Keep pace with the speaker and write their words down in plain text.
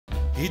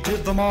He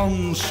did the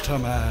Monster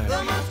Mash.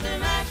 The Monster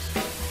Mash.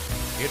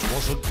 It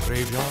was a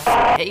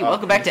graveyard. Hey,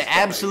 welcome back to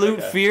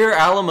Absolute Fear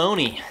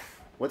Alimony.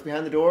 What's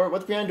behind the door?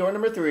 What's behind door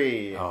number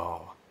 3?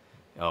 Oh,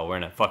 we're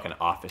in a fucking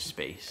office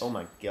space. Oh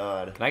my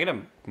god. Can I get a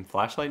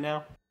flashlight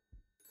now?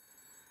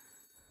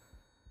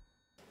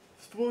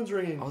 The phone's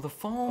ringing. Oh, the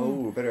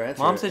phone. Oh, better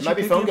answer. Mom said it she might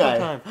be picked phone it up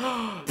guy. on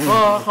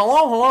time.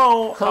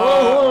 Hello.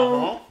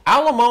 Hello.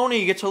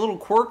 Alimony gets a little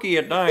quirky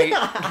at night.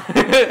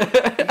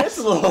 That's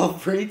a little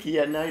freaky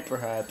at night,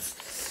 perhaps.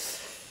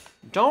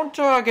 Don't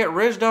get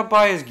rizzed up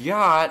by his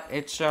yacht.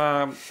 It's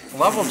level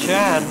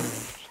 10.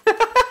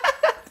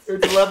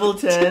 It's level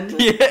 10.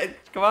 Yeah,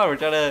 come on, we're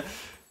trying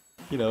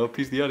to,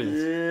 appease the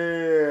audience.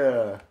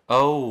 Yeah.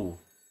 Oh.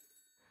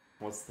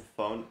 What's the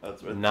phone?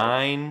 That's right.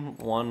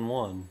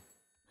 911.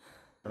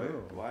 Oh.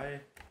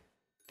 Why?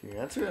 Can you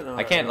answer it?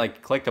 I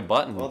can't click the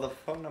button. Well, the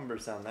phone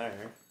number's down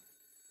there.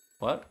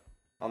 What?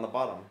 On the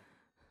bottom.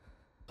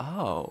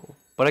 Oh.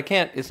 But I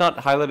can't, it's not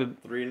highlighted.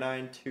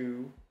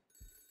 392-9224.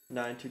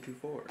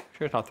 Sure,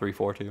 it's not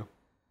 342.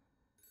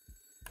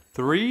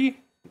 3?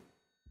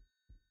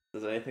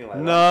 Does anything like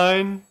that?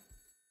 9.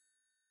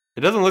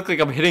 It doesn't look like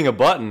I'm hitting a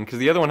button, because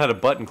the other one had a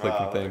button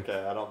clicking thing.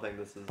 Okay, I don't think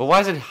this is... But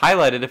why is it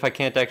highlighted if I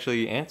can't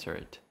actually answer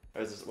it?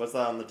 What's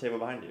that on the table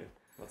behind you?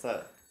 What's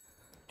that?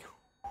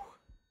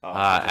 Oh,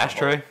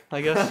 ashtray,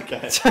 I guess? Okay,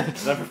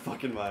 never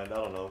fucking mind, I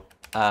don't know.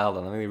 Hold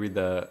on, let me read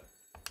the...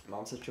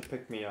 Mom said she'll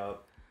pick me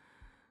up.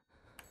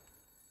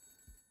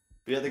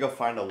 We had to go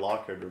find a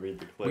locker to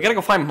read the clip. We gotta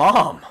go find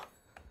Mom!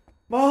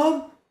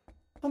 Mom!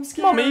 I'm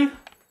scared! Mommy!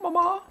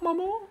 Mama!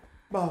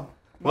 Mom!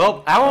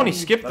 Well, I only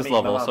skipped this Mommy,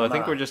 level, mama, so I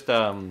think mama. we're just,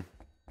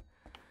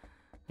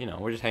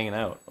 we're just hanging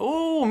out.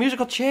 Oh,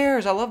 musical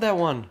chairs! I love that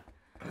one!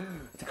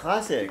 It's a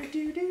classic.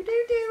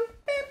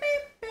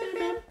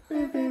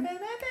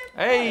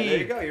 Hey! There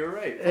you go, you were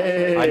right.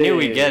 Hey. I knew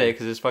we'd get it,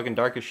 because it's fucking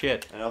dark as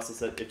shit. And I also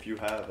said, if you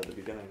have, at the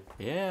beginning.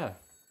 Yeah.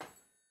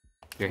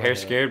 Your hair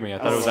scared me. I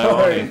thought it was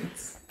sorry. alimony.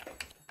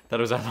 Thought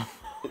it was alimony.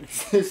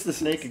 It's the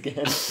snake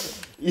again.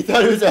 You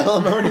thought it was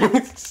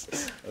alimony?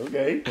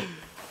 Okay.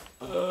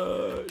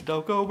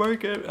 Don't go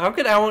break it. How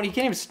could alimony? He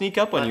can't even sneak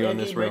up on you in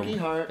Andy, this room. breaky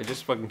heart. It's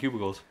just fucking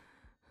cubicles.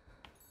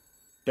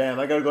 Damn,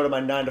 I gotta go to my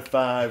 9 to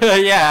 5.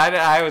 Yeah,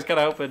 I was kind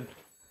of hoping.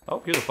 Oh,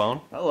 here's a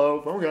phone.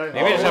 Hello, phone guy.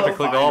 Maybe I just have to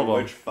click all of them.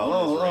 Which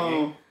phone is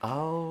ringing.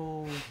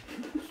 Oh.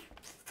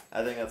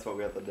 I think that's what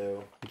we have to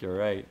do. I think you're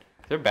right.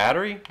 Is there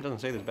battery? It doesn't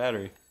say there's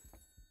battery.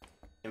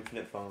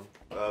 Infinite phone.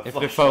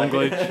 Infinite phone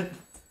flashlight. glitch.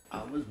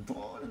 I was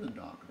born in the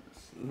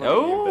darkness.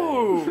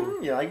 Oh.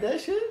 You like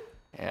that shit?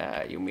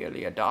 Yeah, you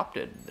merely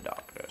adopted the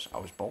darkness. I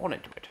was born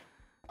into it.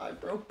 I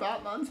broke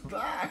Batman's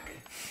back.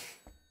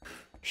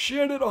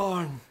 Shed it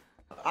on.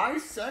 I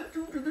sent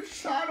him to the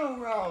Shadow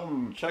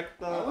Realm. Check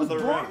the I was other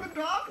born ring. in the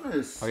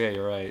darkness. Oh yeah,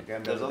 you're right.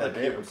 Again, There's there's other that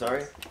bit. I'm cubicles.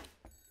 sorry.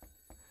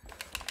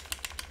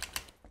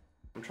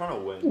 I'm trying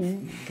to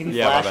win. Can you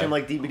Yeah, my flash bad. him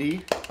like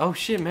DBD? Oh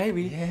shit,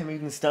 maybe. Yeah, maybe you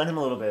can stun him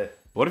a little bit.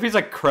 What if he's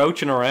like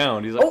crouching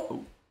around? He's like,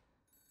 Oh.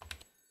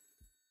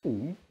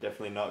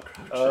 Definitely not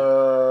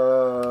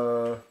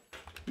crouching.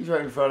 He's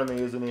right in front of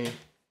me, isn't he?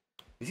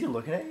 Is he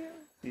looking at you?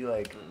 Is he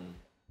like?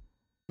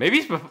 maybe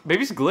he's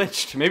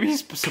glitched. Maybe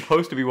he's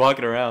supposed to be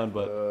walking around,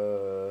 but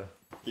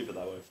Keep it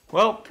that way.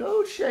 well,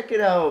 Go check it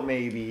out,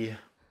 maybe.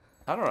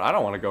 I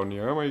don't want to go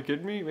near him. Are you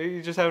kidding me? Maybe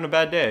he's just having a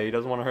bad day. He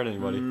doesn't want to hurt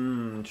anybody.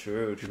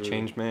 True, He's a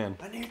changed man.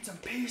 I need some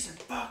peace and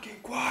fucking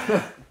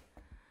quiet.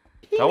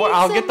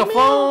 I'll get the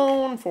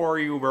phone for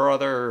you,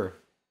 brother.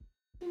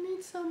 You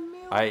need some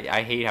milk.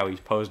 I hate how he's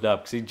posed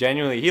up because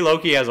he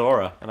low-key has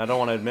aura, and I don't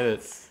want to admit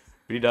it,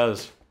 but he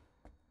does.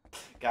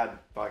 God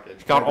fucking.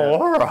 He's got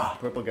aura.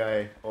 Purple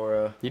guy,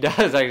 aura. He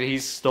does.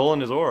 He's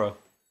stolen his aura.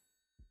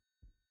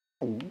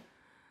 Don't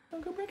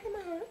go breaking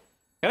my heart.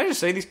 Can I just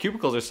say these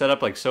cubicles are set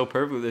up like so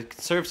perfectly? They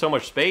conserve so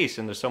much space,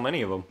 and there's so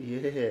many of them.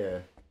 Yeah.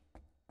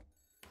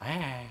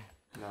 Ah.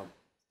 No,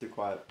 too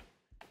quiet.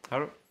 How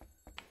do?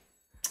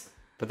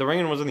 But the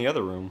ringing was in the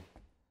other room.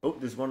 Oh,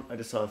 there's one. I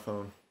just saw a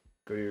phone.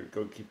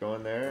 Go, keep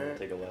going there.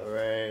 Take a left.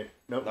 Right.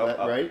 Nope. Nope, that,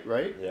 up.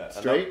 right. Yeah.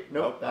 Straight.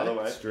 Nope. Nope. Other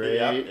way. Straight.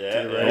 Yeah, To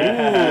yeah, the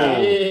yeah.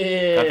 right.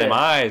 Yeah. Got them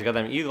eyes. Got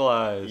them eagle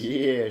eyes.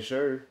 Yeah,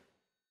 sure.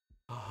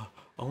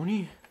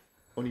 Oni?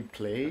 Only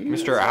play.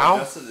 Mr. I Owl?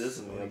 guess it is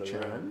in the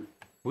other room.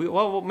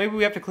 Well, maybe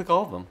we have to click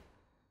all of them.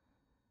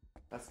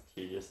 That's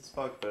tedious as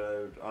fuck, but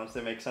it would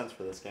honestly make sense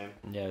for this game.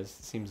 Yeah, it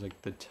seems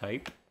like the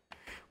type.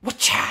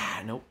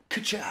 Whatcha? Nope.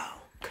 Ka-chow.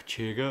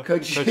 Kachiga.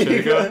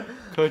 Kachiga.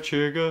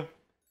 Kachiga.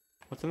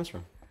 What's in this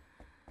room?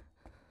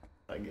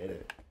 I get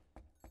it.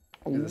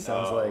 'Cause it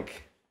sounds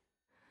like.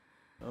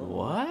 Oh.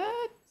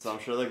 What? So I'm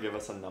sure they'll give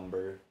us a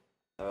number.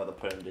 I'll have to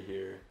put into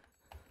here.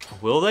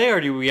 Will they, or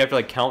do we have to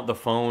like count the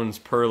phones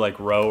per like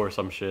row or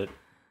some shit?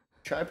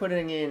 Try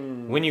putting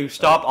in. When you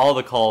stop all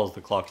the calls, the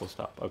clock will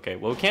stop. Okay.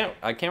 Well,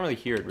 I can't really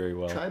hear it very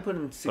well. Try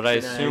putting 69. But I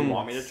assume-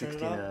 Want me to turn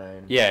it up?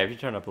 69. Yeah, if you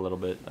turn up a little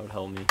bit, that would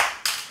help me.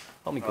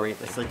 Help me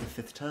greatly. It's like the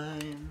 5th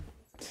time.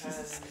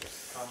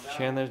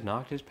 Chandler's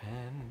knocked his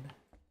pen.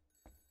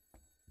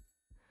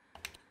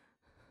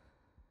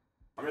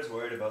 I'm just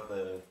worried about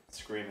the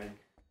screaming.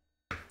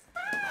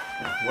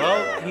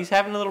 Well, he's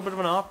having a little bit of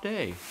an off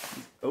day.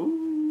 Oh.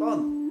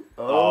 Phone.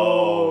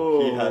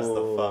 Oh, he has the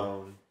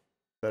phone.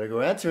 Better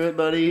go answer it,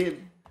 buddy.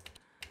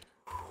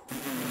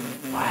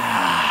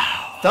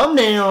 Wow.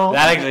 Thumbnail.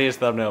 That actually is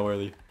thumbnail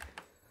worthy.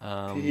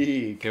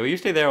 Peak. Okay, well you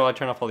stay there while I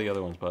turn off all the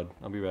other ones, bud.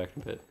 I'll be back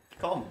in a bit.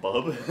 Call him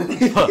Bub.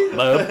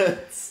 Bub.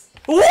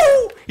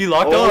 Ooh! He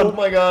locked on. Oh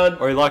my god.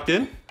 Or he locked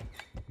in?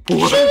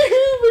 Oh,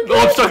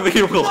 I'm stuck in the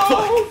cubicle.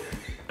 No.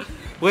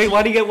 Wait,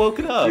 why'd he get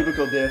woken up?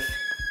 Cubicle diff.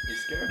 You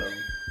scared him.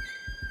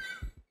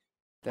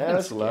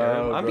 That's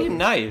loud. I'm being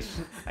nice.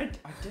 I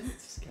didn't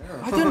scare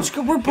him. I didn't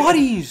scare. We're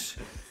buddies.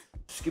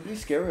 Skibbity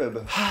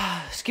scarab.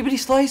 Skibbity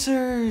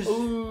slicers.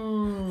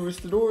 Ooh, it's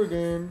the door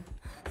again.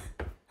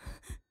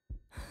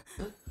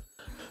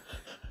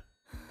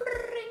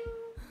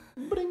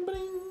 Bring,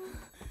 bring.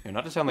 You're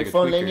not to sound like Your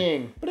phone a tweaker.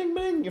 linging. Bring,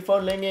 bring. Your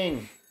phone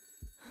linging.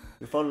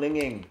 Your phone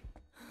linging.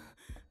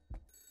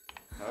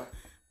 Huh?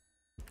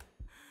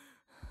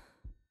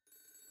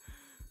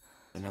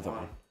 Another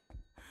one.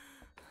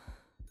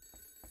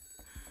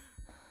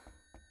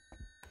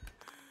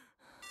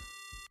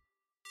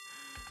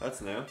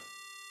 That's new.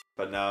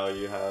 But now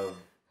you have...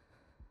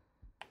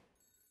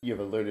 You have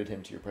alerted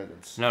him to your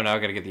presence. No, now I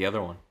gotta get the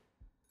other one.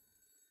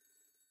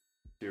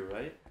 You're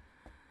right.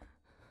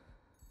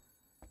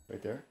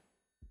 Right there?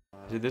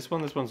 Dude, this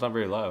one's not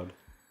very loud.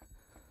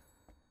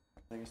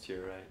 I think it's to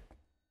your right.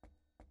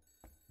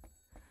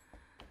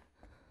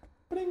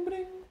 Bring,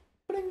 bring.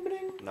 Bring,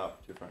 bring. No,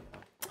 too far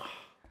now.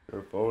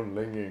 Your phone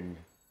linging.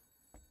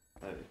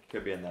 It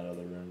could be in that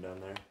other room down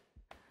there.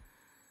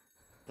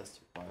 That's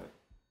too quiet.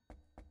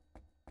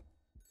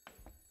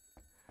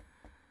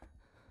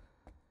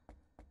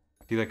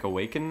 Is he like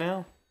awakened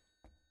now?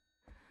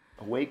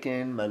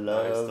 Awaken, my No,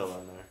 love. he's still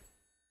in there.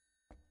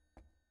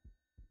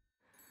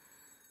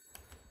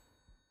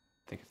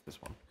 I think it's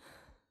this one.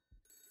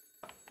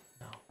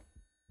 No.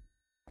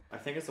 I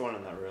think it's the one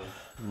in that room.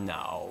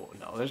 No,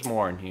 there's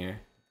more in here.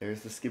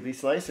 There's the skibbity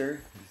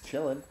slicer. He's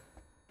chilling.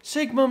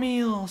 Sigma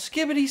meal,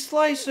 skibbity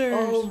slicers.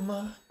 Oh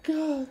my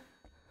god.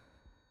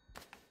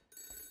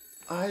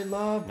 I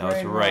love No,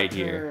 it's brain right rot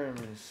here.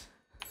 terms.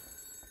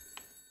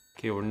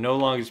 Okay, we're no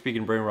longer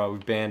speaking brain rot. We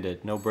banned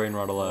it. No brain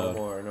rot No allowed.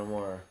 more, no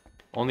more.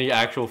 Only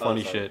actual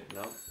funny sorry. shit.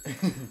 No.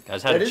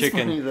 Guys had That a is chicken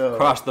funny, though.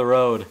 cross the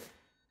road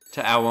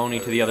to AOONI There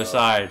to we the other go.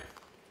 side.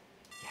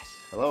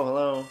 Hello,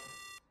 hello.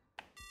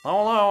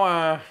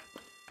 Hello,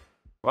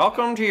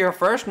 welcome to your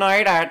first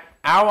night at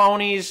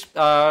AOONI's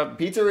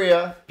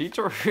Pizzeria.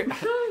 pizza.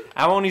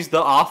 AOONI's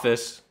The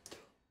Office.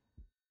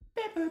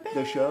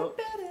 The show.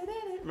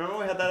 Remember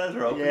we had that as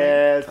our opening?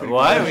 Yeah, it's pretty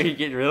What? funny. We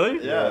get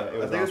really? Yeah, it I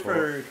was think it was awful.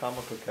 for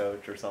Comical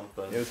Coach or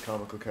something. It was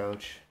Comical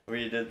Couch.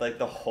 We did like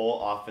the whole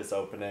office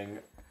opening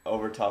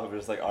over top of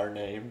just like our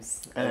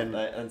names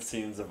and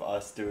scenes of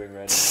us doing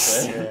random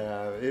shit.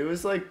 Yeah, it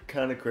was like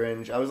kind of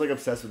cringe. I was like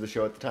obsessed with the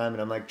show at the time,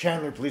 and I'm like,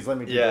 Chandler, please let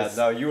me do Yeah, this.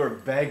 no, you were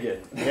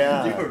begging.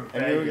 Yeah, you were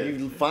begging. and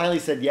you finally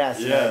said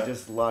yes. Yeah, Yeah. I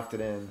just locked it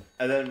in.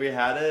 And then we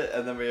had it,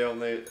 and then we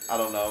only, I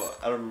don't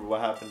remember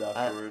what happened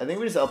I afterwards. think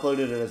we just uploaded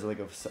it as like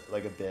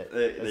a bit.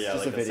 It's yeah,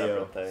 just like a video,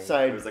 separate thing.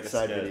 side It was like a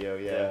side skit. video.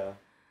 Yeah.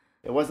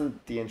 It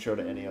wasn't the intro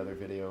to any other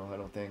video. I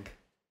don't think.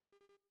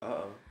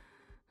 Uh-oh.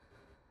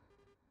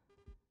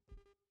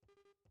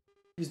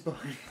 He's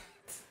behind.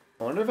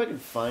 I wonder if I can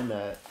find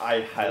that.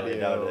 I highly Video.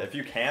 doubt it. If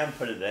you can,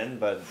 put it in,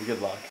 but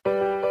good luck.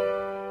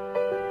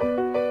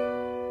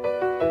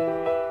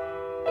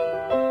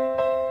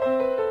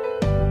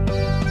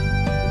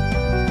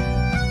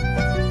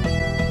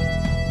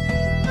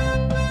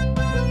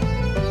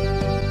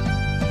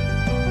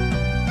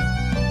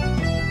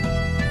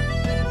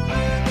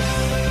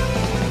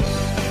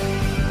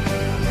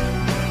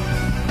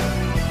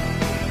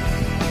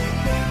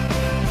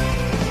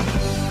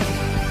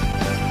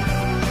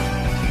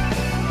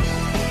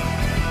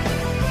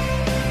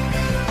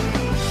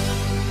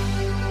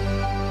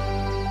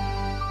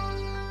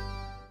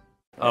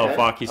 Oh, Okay.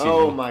 fuck, he sees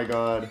Oh me. my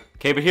god.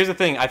 Okay, but here's the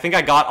thing. I think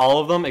I got all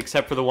of them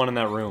except for the one in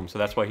that room, so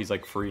that's why he's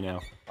like free now.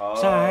 Oh.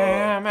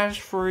 Sam as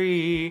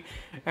free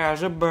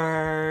as a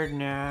bird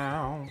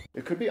now.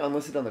 It could be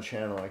unlisted on the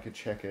channel. I could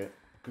check it.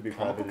 Could be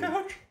Comical private.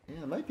 Couch?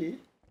 Yeah, it might be.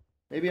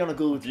 Maybe on a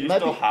Google. Do you it might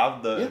still be-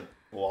 have the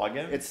Yeah.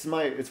 login? It's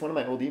one of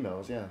my old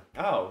emails. Yeah.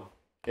 Oh.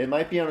 It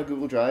might be on a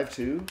Google Drive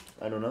too.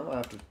 I don't know. I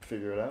have to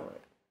figure it out.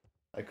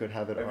 I could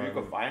have it Maybe on. you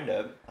could find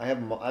it. I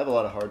have a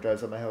lot of hard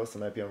drives at my house. It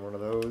might be on one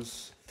of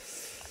those.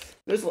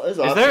 There's Is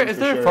options there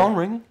for a sure. phone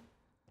ringing?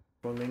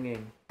 Phone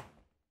ringing.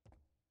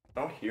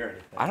 I don't hear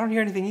anything. I don't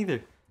hear anything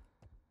either.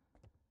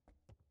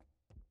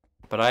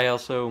 But I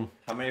also...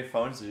 How many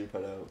phones did you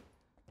put out?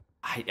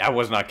 I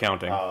was not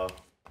counting. Oh.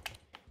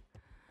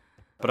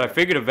 But I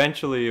figured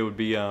eventually it would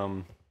be,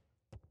 You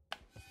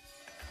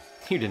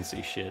didn't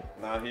see shit.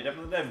 No, he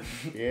definitely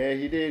did. Yeah,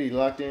 he did. He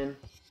locked in.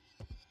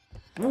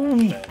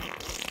 Okay.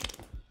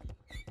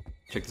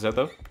 Check this out,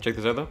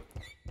 though.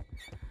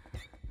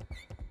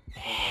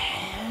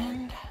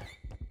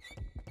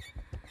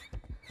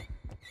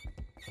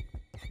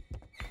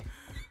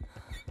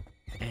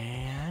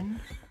 And...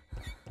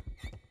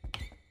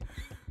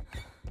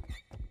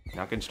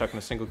 Not getting stuck in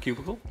a single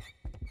cubicle.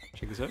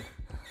 Check this out.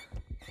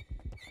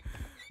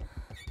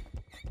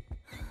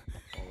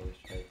 Holy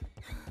shit.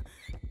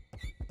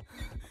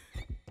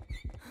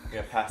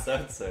 You're gonna pass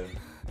out soon.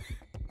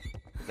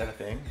 Is that a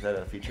thing? Is that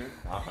a feature?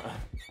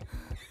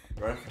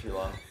 You're running for too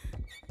long.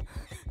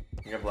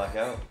 You're gonna black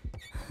out.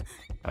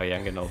 Oh yeah,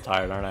 I'm getting a little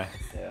tired, aren't I?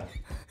 Yeah.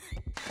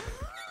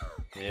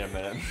 Need a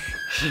minute.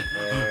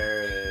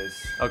 There it is.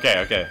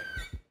 Okay.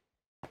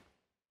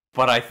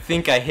 But I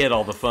think I hit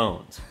all the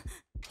phones.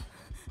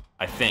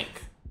 I think.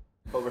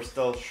 But we're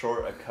still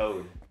short a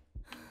code.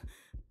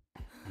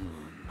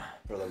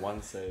 For the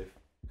one save.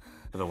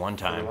 For the one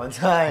time. One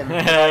time.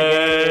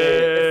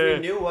 If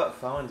we knew what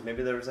phones,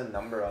 maybe there was a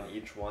number on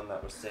each one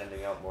that was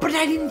standing out more. But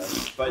I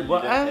didn't. But you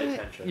Well, didn't pay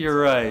attention. You're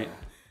right.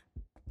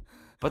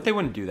 But they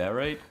wouldn't do that,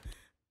 right?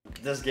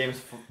 This game's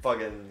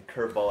fucking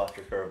curveball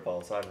after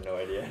curveball, so I have no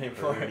idea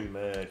anymore. Pretty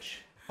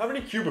much. How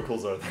many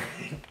cubicles are there?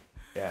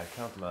 Yeah,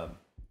 count them up.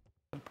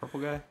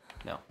 Purple guy?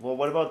 No. Well,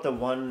 what about the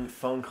one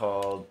phone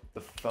call? The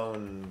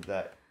phone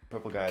that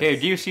purple guy. Okay,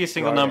 do you see a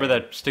single number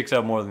that sticks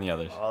out more than the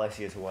others? All I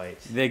see is white.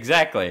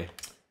 Exactly.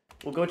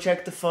 We'll go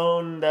check the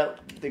phone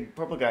that the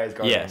purple guy is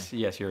guarding.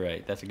 Yes, you're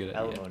right. That's a good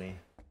idea. AOONI.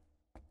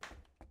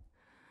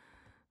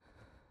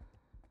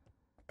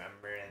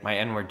 My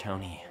N-word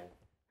Tony.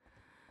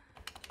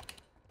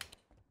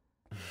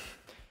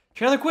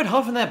 Chandler, quit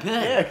huffing that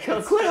pen.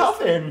 Yeah, quit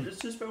huffing. It's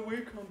just my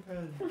Wacom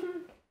pen.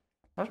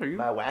 That's what you.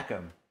 My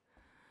whack-em.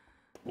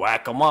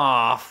 Whack 'em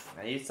off.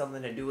 I need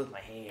something to do with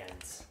my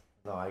hands.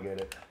 No, I get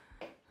it.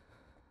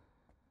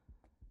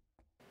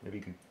 Maybe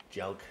you could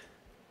jelk.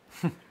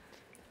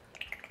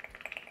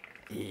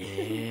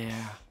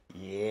 Yeah.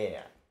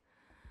 Yeah.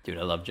 Dude,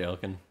 I love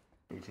jelking.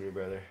 Me too,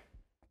 brother.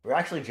 We're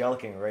actually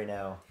jelking right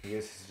now. You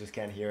guys just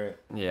can't hear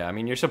it. Yeah, I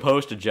mean, you're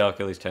supposed to jelk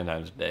at least 10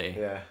 times a day.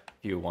 Yeah.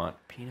 If you want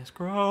penis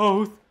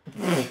growth.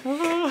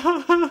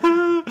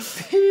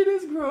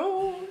 Penis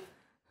growth.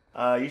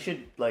 You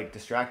should like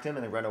distract him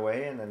and then run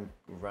away and then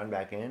run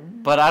back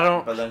in. But I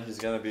don't. But then he's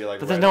gonna be like.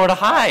 But there's nowhere to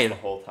hide the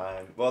whole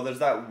time. Well, there's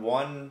that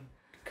one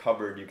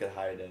cupboard you could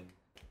hide in,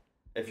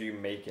 if you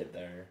make it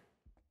there.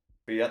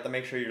 But you have to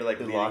make sure you're like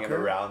The leading him locker?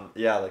 around.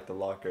 Yeah, like the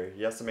locker.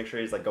 You have to make sure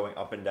he's like going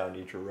up and down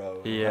each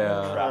row.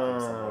 Yeah. Trap him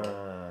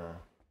somewhere.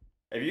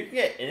 If you can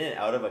get in and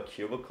out of a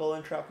cubicle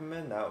and trap him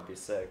in, that would be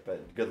sick.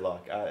 But good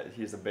luck.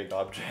 He's a big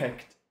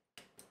object.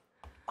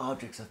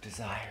 Objects of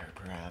desire,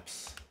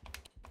 perhaps.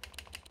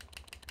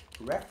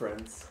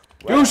 Reference.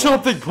 Do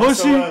something,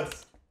 pussy!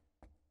 SOS.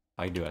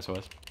 I can do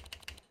SOS.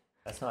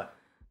 That's not.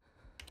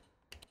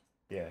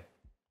 Yeah.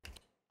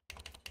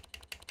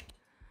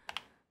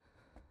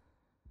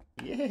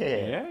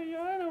 Yeah.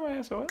 Yeah, I know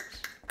my SOS.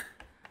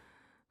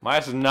 My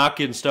ass is not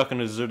getting stuck on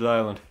a deserted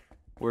island.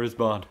 Where's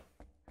Bond?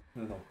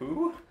 No,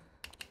 who?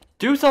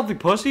 Do something,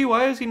 pussy!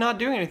 Why is he not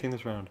doing anything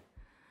this round?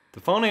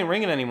 The phone ain't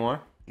ringing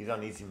anymore. He's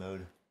on easy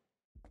mode.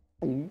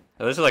 Oh,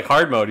 this is like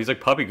hard mode. He's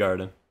like puppy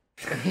guarding.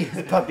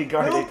 He's puppy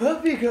guarding. No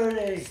puppy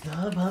guarding!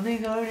 Stop puppy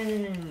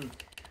guarding.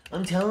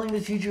 I'm telling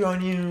the teacher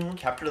on you.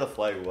 Capture the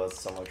Flag was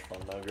so much fun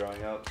though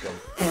growing up. Good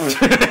one.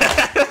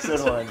 Capture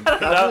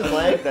the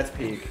Flag, that's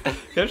peak.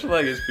 Catch the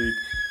leg is peak.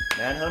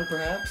 Manhunt,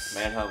 perhaps?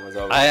 Manhunt was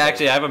always. I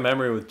have a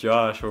memory with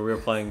Josh where we were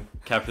playing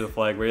Capture the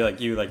Flag where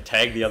you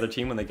tag the other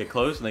team when they get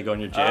close and they go in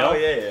your jail. Oh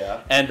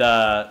yeah.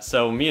 And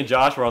so me and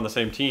Josh were on the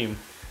same team,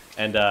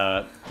 and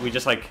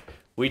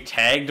we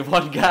tagged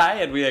one guy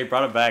and we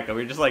brought him back, and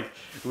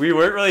we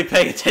weren't really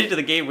paying attention to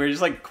the game. We were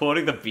just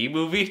quoting the B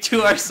movie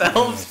to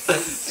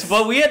ourselves.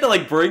 But we had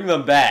to bring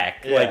them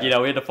back. Yeah.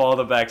 We had to follow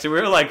them back. So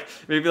we were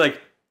maybe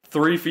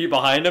 3 feet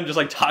behind him, just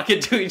talking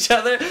to each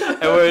other,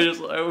 and we were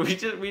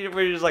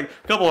just a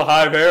couple of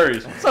high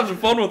berries. Let's have some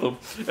fun with him.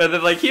 And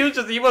then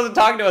he wasn't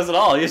talking to us at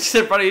all. He was just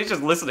in front of, he was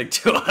just listening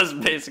to us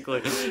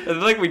basically.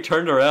 And then we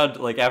turned around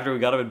after we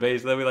got him in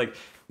base, and then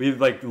we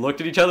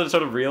looked at each other and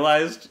sort of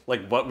realized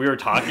what we were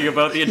talking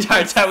about the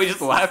entire time. We just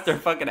laughed our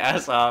fucking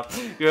ass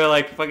off. We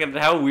were fucking,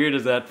 how weird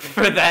is that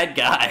for that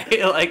guy? He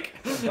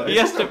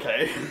has to.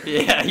 Okay.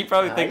 Yeah, he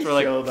probably thinks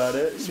we're chill about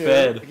it.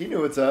 sped. He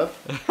knew what's up.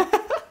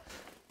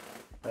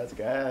 That's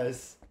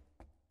gas.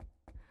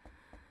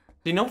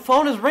 No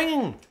phone is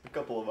ringing. A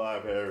couple of high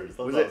berries.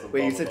 Was it?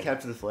 Wait, you said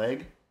capture the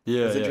flag?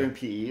 Yeah. Was it during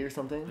PE or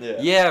something? Yeah.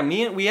 Yeah,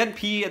 we had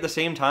PE at the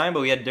same time, but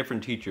we had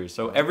different teachers.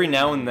 So every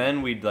now and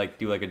then we'd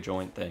do a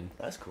joint thing.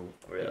 That's cool.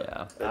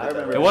 Yeah. I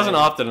remember It wasn't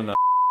often enough.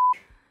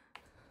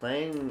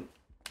 Playing.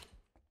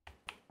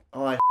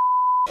 Oh,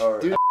 Or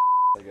Dude.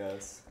 I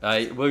guess.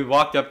 We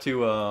walked up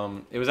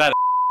to it was at.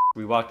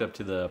 We walked up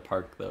to the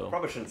park though.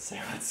 Probably shouldn't say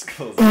what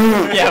schools.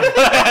 Yeah.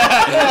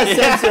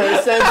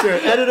 Censor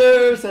it.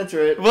 Editor, censor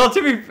it. Well,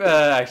 to be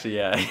actually,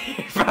 yeah,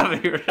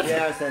 probably. Right.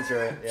 Yeah,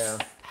 censor it. Yeah.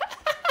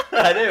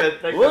 I didn't even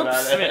think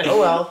about it. Oh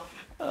well.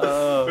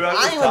 We don't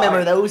have to I remember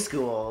talk. those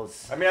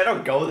schools. I mean, I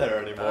don't go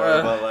there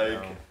anymore,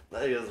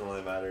 but it doesn't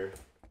really matter.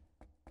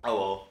 Oh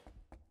well.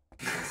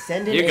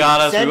 Send in You got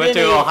us. We send went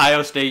in to a-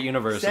 Ohio State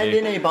University. Send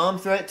in a bomb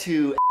threat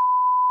to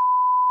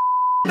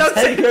Don't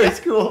say secondary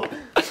school.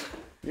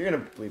 You're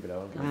gonna bleep it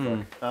out. I don't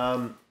give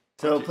a fuck.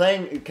 So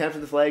playing capture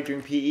the flag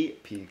during PE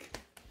peak.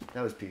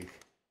 That was peak.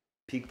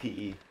 Peak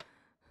PE.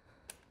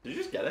 Did you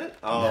just get it?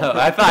 Oh, No,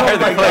 I thought I heard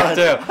the click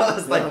too. I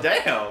was like,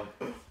 damn.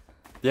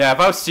 Yeah, if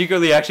I was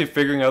secretly actually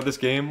figuring out this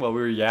game while we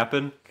were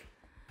yapping,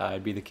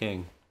 I'd be the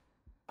king.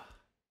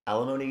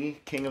 Alimony,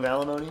 king of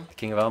alimony.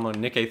 King of Alimony,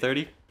 Nick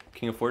A30,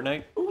 king of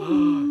Fortnite.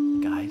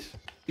 Guys.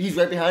 He's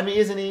right behind me,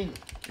 isn't he?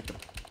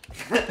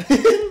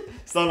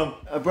 Stun him.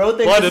 Bro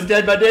thinks he's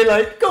Dead by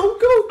Daylight. Go,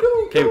 go,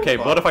 go. Okay,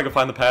 what if I can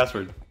find the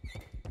password?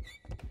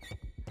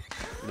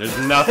 There's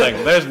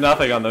nothing. There's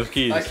nothing on those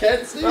keys. I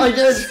can't see. I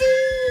can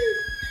see.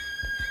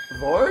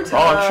 Vortex. Oh,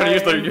 I'm trying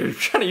to use you're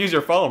trying to use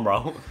your phone,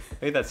 bro.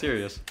 Ain't that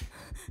serious?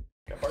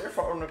 I brought your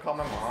phone to call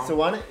my mom. So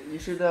why don't you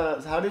should?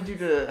 How did you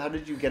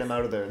get him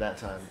out of there that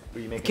time?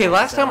 Were you making? Okay,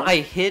 last time I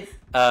hit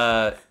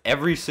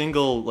every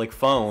single like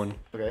phone,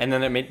 Okay. and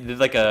then it did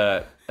like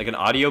an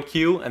audio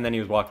cue, and then he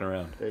was walking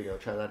around. There you go.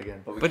 Try that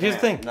again. But here's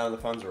the thing. None of the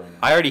phones are ringing.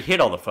 I already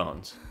hit all the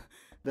phones.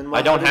 Then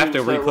I don't how have did to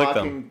you start re-click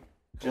them. walking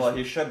Well,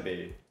 he should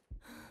be.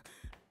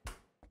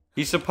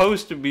 He's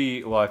supposed to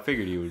be. Well, I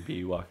figured he would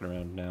be walking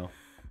around now.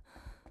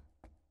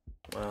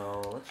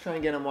 Well, let's try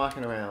and get him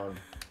walking around.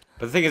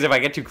 But the thing is, if I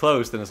get too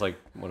close, then it's like,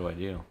 what do I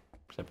do?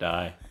 Except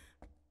die.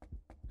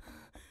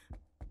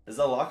 Is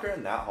the locker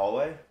in that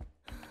hallway?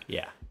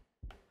 Yeah.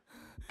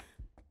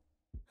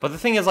 But the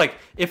thing is, like,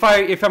 if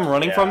I'm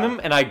running from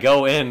him and I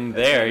go in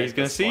there, he's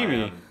gonna see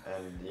me.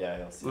 And yeah,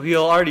 he'll see.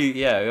 He'll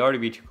already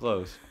be too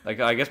close.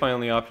 Like, I guess my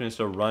only option is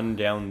to run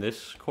down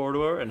this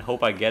corridor and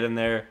hope I get in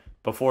there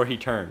before he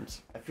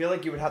turns. I feel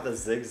like you would have to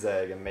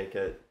zigzag and make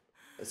it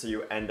so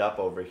you end up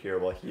over here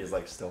while he's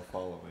like still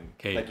following.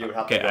 Okay. Like you would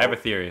have Okay. to go... I have a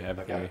theory. I have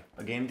a theory.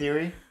 A game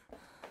theory.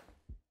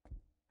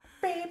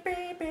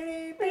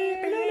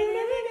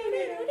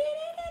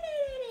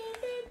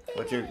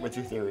 What's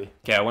your theory?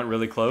 Okay. I went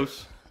really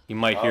close. He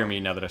might hear me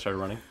now that I started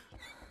running.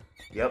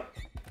 Yep.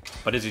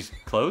 But is he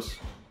close?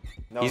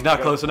 No, He's not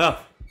go. close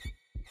enough.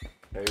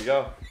 There you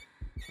go.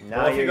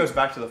 Now Well, if he goes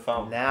back to the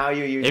phone. Now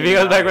you're using. If he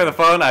goes back with the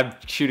phone, I'm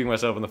shooting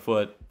myself in the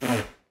foot.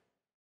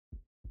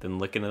 Then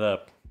licking it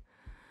up.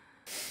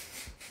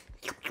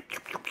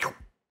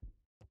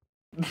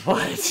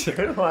 What?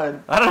 Good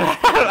one. I don't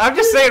know. I'm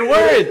just saying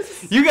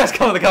words. You guys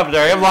come in the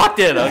commentary. I'm locked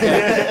in.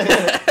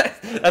 Okay.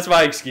 That's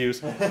my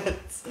excuse.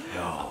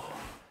 No.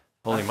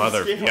 Holy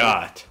mother of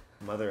God.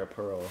 Mother of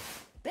pearl.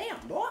 Damn,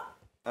 boy.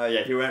 Oh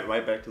yeah, he went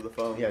right back to the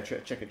phone. Yeah,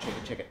 check it.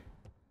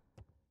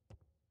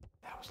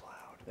 That was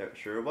loud. It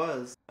sure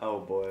was. Oh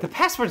boy. The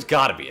password's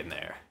gotta be in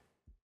there.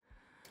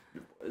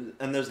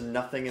 And there's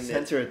nothing in there.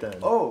 Censor it then.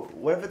 Oh,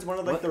 what if it's one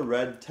of like the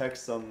red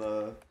text on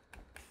the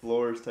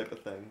floors type of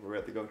thing? Where we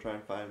have to go try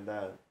and find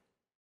that.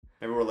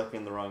 Maybe we're looking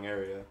in the wrong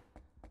area.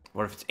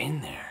 What if it's in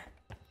there?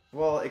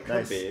 Well, it could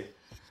Nice. be.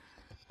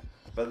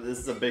 But this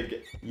is a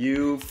big...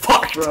 You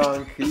Fucked.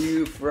 frunk.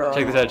 You frunk.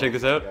 Check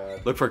this out.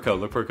 God. Look for a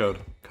code.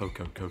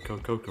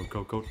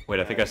 Code. Wait,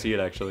 I think I see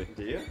it actually.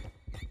 Do you?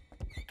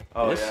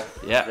 Oh, Yes?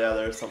 yeah. Yeah. Yeah,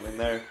 there's something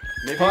there.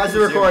 Maybe Pause the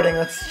you can zoom recording.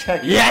 Let's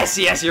check. Yes,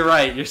 you're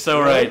right. You're so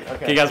right.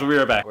 Okay. Okay, guys, we'll be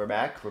right back. We're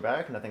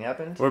back. Nothing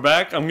happened. We're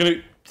back. I'm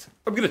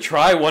gonna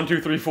try 1,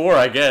 2, 3, 4,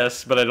 I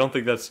guess, but I don't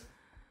think that's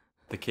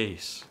the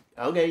case.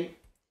 Okay.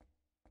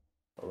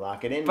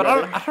 Lock it in. But I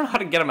brother. don't know how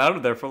to get him out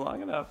of there for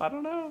long enough. I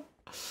don't know.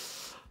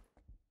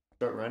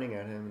 Start running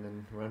at him and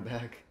then run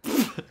back.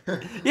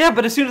 Yeah,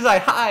 but as soon as I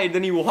hide,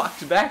 then he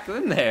walks back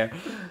in there.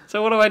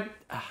 So what do I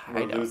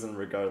We're don't. losing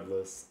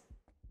regardless.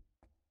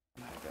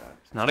 My God.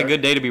 It's not a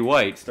good day to be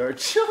white. Oh my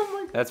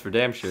God. That's for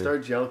damn sure.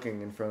 Start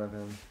jelking in front of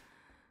him.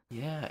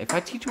 Yeah, if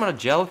I teach him how to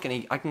jelk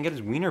and I can get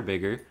his wiener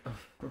bigger,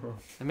 then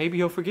maybe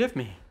he'll forgive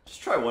me.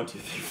 Just try 1, 2,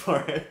 3,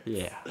 4.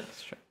 Yeah,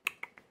 that's true.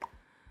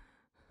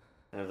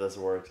 And if this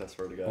works, I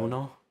swear to God. 1,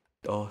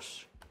 2,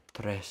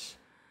 3,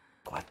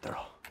 4.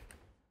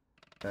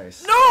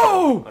 Nice.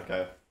 No!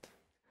 Okay.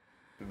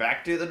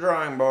 Back to the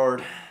drawing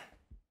board.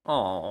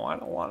 Oh, I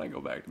don't want to go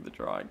back to the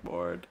drawing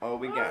board. Oh,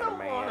 we got a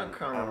man. I'm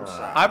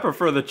sorry. I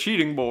prefer the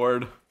cheating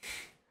board.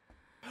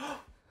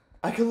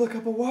 I could look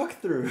up a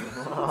walkthrough.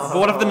 But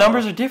what if the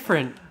numbers are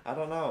different? I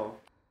don't know.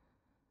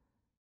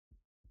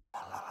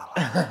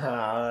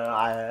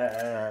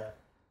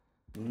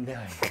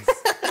 Nice.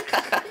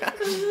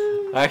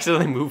 I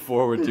accidentally moved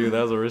forward too.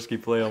 That was a risky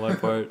play on my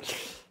part.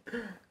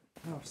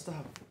 No,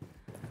 stop.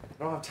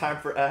 I don't have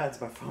time for ads.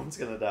 My phone's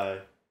gonna die.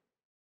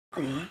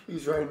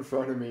 He's right in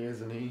front of me,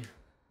 isn't he?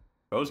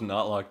 Bro's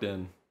not locked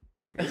in.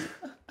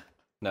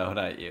 No,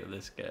 not you.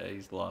 This guy,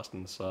 he's lost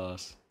in the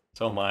sauce.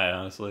 So am I,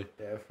 honestly.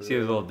 Yeah, See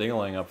his little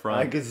dingling up I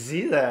front. could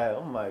see that.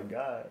 Oh my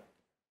God.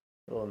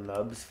 Little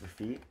nubs for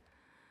feet.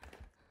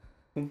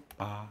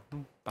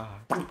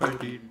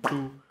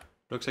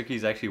 Looks like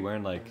he's actually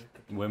wearing like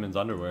women's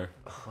underwear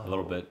a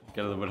little bit.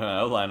 Got a little bit of an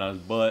outline on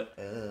his butt.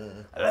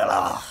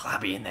 I'll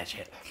be in that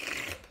shit.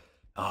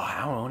 Oh,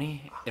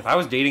 AOONI. If I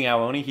was dating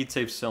AOONI, he'd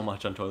save so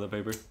much on toilet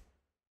paper.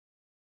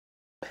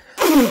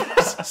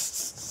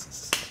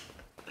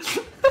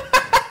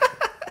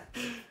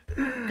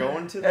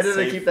 Going to the Editor,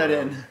 safe keep that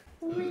room.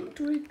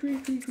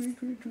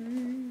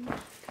 in.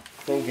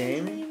 Full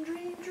game.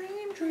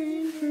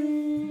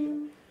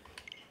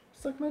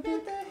 Suck my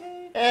dick.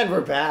 And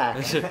we're back.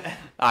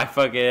 I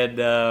fucking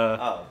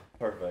Oh,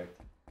 perfect.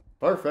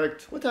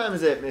 Perfect. What time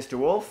is it, Mr.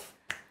 Wolf?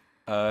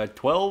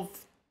 12:20.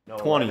 No,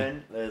 20.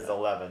 11. It is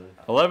 11.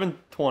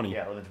 11:20.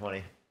 Yeah,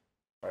 11:20.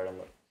 Right on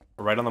the.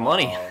 Right on the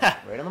money.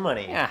 Right on the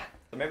money. Yeah.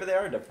 So maybe they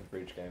are different for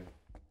each game.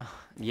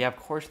 Yeah, of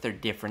course they're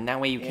different. That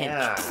way you can't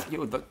Yeah.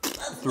 you look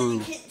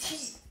through.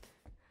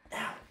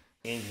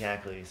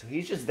 Exactly. So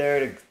he's just there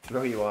to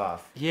throw you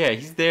off. Yeah,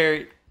 he's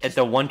there at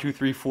the 1, 2,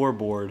 3, 4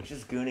 board He's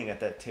just gooning at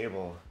that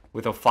table.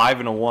 with a 5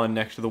 and a 1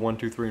 next to the 1,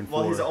 2, 3, and 4.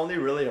 Well, he's only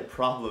really a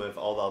problem if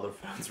all the other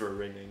phones were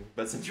ringing.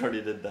 But since you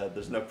already did that,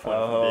 there's no point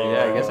for being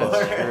Yeah, I guess that's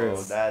there.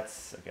 true.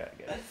 That's okay. I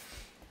get it.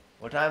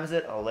 What time is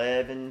it?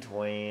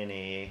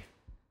 11:20.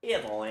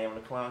 It's 11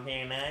 o'clock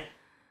here night.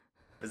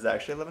 Is it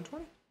actually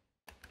 11:20?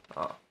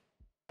 Oh.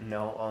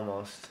 No,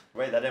 almost.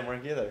 Wait, that didn't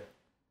work either.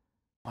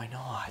 Why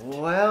not?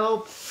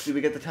 Well, did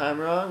we get the time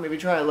wrong? Maybe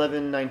try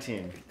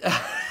 11:19.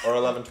 Or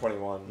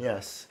 11:21.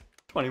 Yes.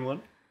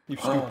 21. You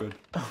stupid.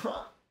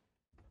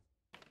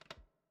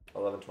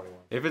 11:21.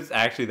 If it's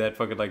actually that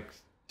fucking like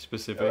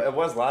specific. It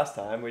was last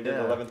time. We did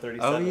Yeah. 11:37.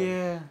 Oh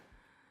yeah.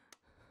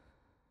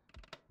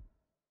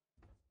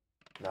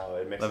 No,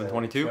 it makes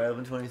 11:22. Try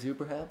 11:22,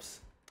 perhaps.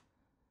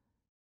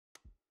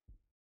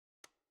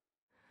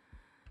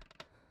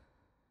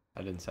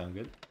 That didn't sound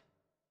good.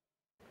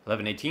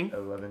 11:18.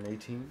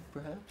 11:18,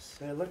 perhaps.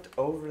 It looked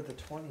over the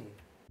 20.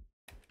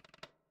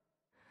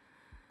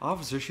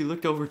 Officer, she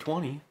looked over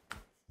 20.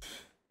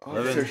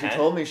 Officer, she 10?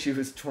 told me she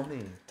was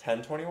 20.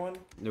 10:21.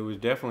 It was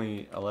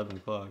definitely 11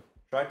 o'clock.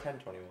 Try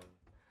 10:21.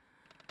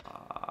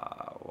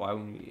 Why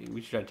wouldn't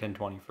we should try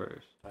 10:20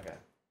 first. Okay.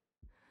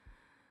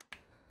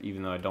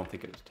 Even though I don't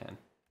think it was 10.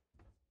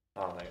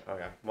 Oh,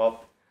 okay.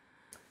 Well,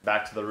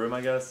 back to the room,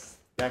 I guess.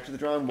 Back to the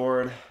drawing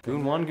board.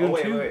 Goon 1, Oh, Goon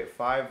wait, 2. wait.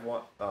 5,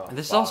 1. Oh,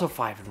 This is wow. also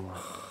 5 and 1.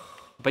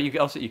 But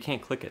you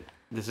can't click it.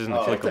 This isn't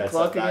Oh, Check the clickable. okay,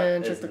 clock so that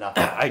again, is check the-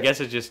 nothing. I guess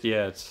it's just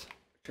it's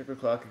Check the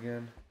clock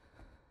again.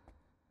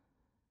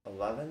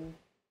 11?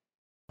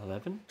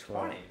 11.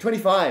 20.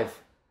 25.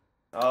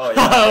 Oh, yeah.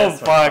 Oh that's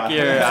fuck 25.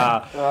 your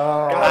God,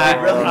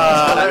 we really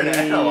started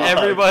analog.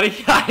 everybody!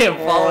 I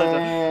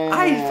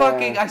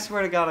apologize. I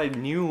swear to God, I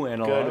knew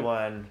analog. Good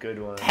one. Good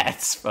one.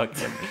 That's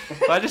fucking.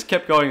 But I just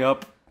kept going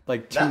up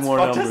like 2 That's more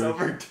fucked numbers. us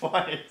over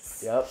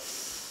twice. Yep.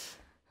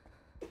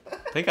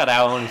 Thank God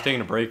Alan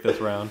taking a break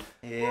this round.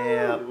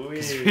 Yeah.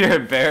 Because we're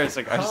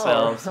embarrassing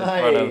ourselves in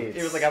front of. Alright.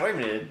 He was like, I don't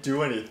even need to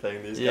do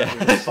anything. These Yeah.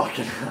 guys are just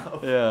fucking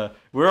up. Yeah,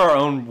 we're our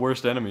own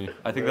worst enemy.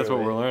 I think that's what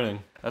Really? we're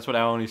learning. That's what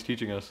Alan's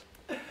teaching us.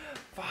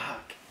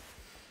 Fuck.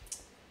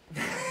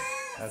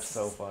 That's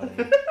so funny.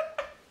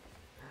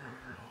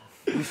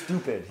 You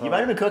stupid. You might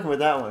have been cooking with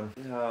that one.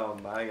 Oh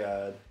my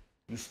god.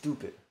 You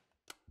stupid.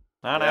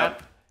 Not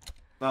Yep.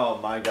 Oh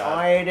my god.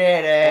 I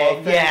did it.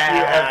 Well, thank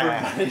you,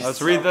 everybody. Let's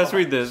so read. Let's much.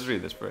 read this. Let's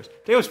read this first.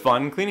 It was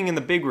fun cleaning in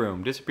the big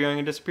room, disappearing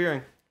and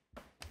disappearing.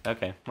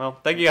 Okay. Well,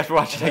 thank you guys for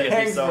watching. Thank you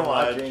Thanks so for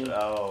much. watching.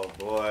 Oh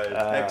boy.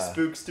 Heck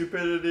spook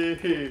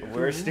stupidity.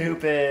 We're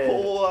stupid.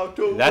 Whole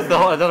October. That's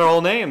our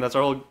whole name. That's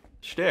our whole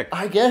shtick.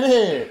 I get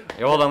it.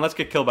 Yeah, hold on. Let's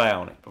get killed by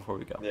Alan before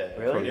we go. Yeah.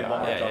 Really? We need one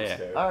more Yeah, jump yeah, yeah.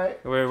 scare. All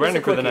right. We're Just running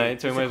a for the quickie.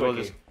 night, so we Just might a as well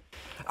quickie.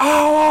 just.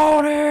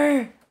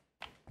 AOONI!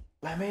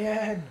 Let me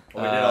in.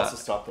 We did also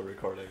stop the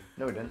recording.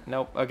 No, we didn't.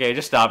 Nope. Okay,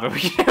 just stop it.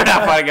 We're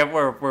not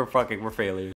fucking. We're failures.